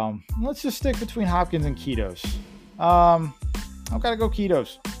 Let's just stick between Hopkins and Ketos. I've got to go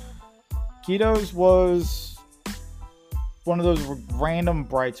Ketos. Ketos was one of those random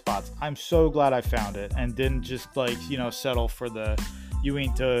bright spots. I'm so glad I found it and didn't just like, settle for the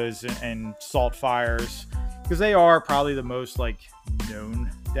Uintas and Salt Fires, because they are probably the most like known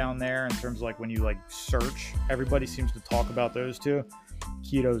down there in terms of like when you like search. Everybody seems to talk about those two.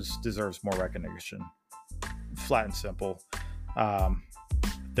 Quito's deserves more recognition. Flat and simple.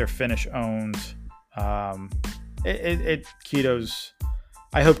 They're Finnish owned. Quito's.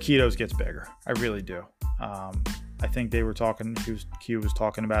 I hope Quito's gets bigger. I really do. I think they were talking. Q was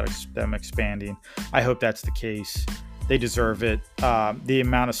talking about them expanding. I hope that's the case. They deserve it. The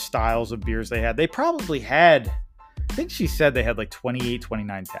amount of styles of beers they had. They probably had. I think she said they had like 28,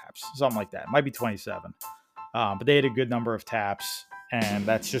 29 taps, something like that. It might be 27. But they had a good number of taps, and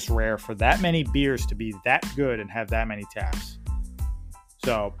that's just rare for that many beers to be that good and have that many taps.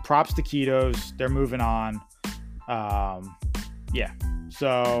 So props to Quito's. They're moving on. Yeah.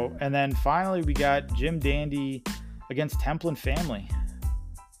 So, and then finally we got Jim Dandy against Templin Family.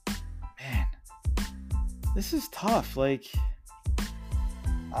 Man, this is tough. Like,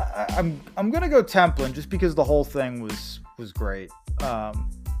 I'm gonna go Templin just because the whole thing was great.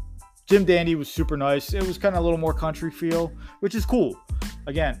 Jim Dandy was super nice. It was kind of a little more country feel, which is cool.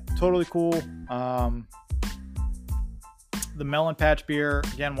 Again, totally cool. The Melon Patch beer,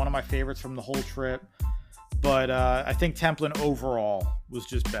 again, one of my favorites from the whole trip. But I think Templin overall was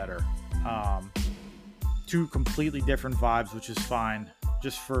just better. Two completely different vibes, which is fine.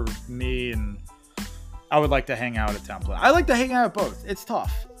 Just for me, and I would like to hang out at Templin. I like to hang out at both. It's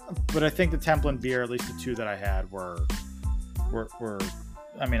tough. But I think the Templin beer, at least the two that I had, were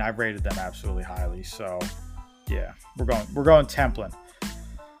I mean, I rated them absolutely highly. So yeah, we're going Templin.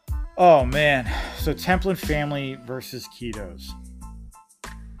 Oh man. So Templin Family versus Quito's.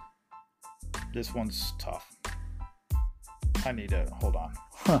 This one's tough. I need to hold on.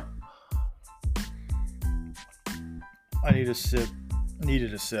 I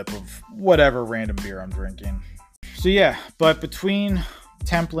needed a sip of whatever random beer I'm drinking. So yeah, but between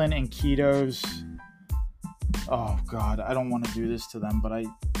Templin and Quito's, oh god, I don't want to do this to them, but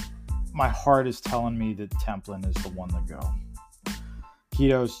my heart is telling me that Templin is the one to go.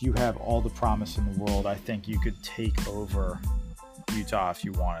 Quito's, you have all the promise in the world. I think you could take over Utah if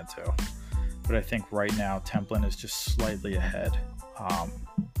you wanted to. But I think right now Templin is just slightly ahead.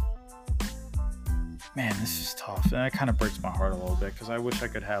 Man, this is tough. And it kind of breaks my heart a little bit because I wish I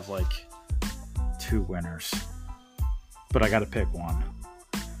could have like two winners. But I got to pick one.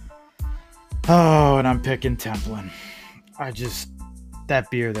 Oh, and I'm picking Templin. That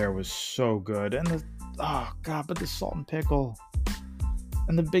beer there was so good. And oh god, but the salt and pickle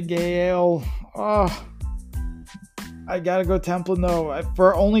and the big ale. Oh, I gotta go Templin though.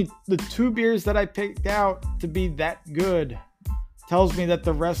 For only the two beers that I picked out to be that good tells me that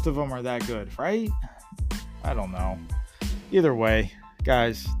the rest of them are that good, right? I don't know. Either way,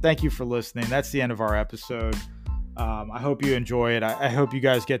 guys, thank you for listening. That's the end of our episode. I hope you enjoy it. I hope you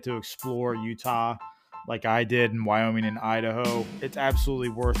guys get to explore Utah like I did in Wyoming and Idaho. It's absolutely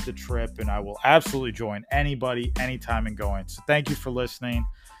worth the trip, and I will absolutely join anybody, anytime in going. So thank you for listening,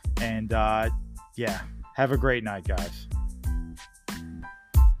 and yeah, have a great night, guys.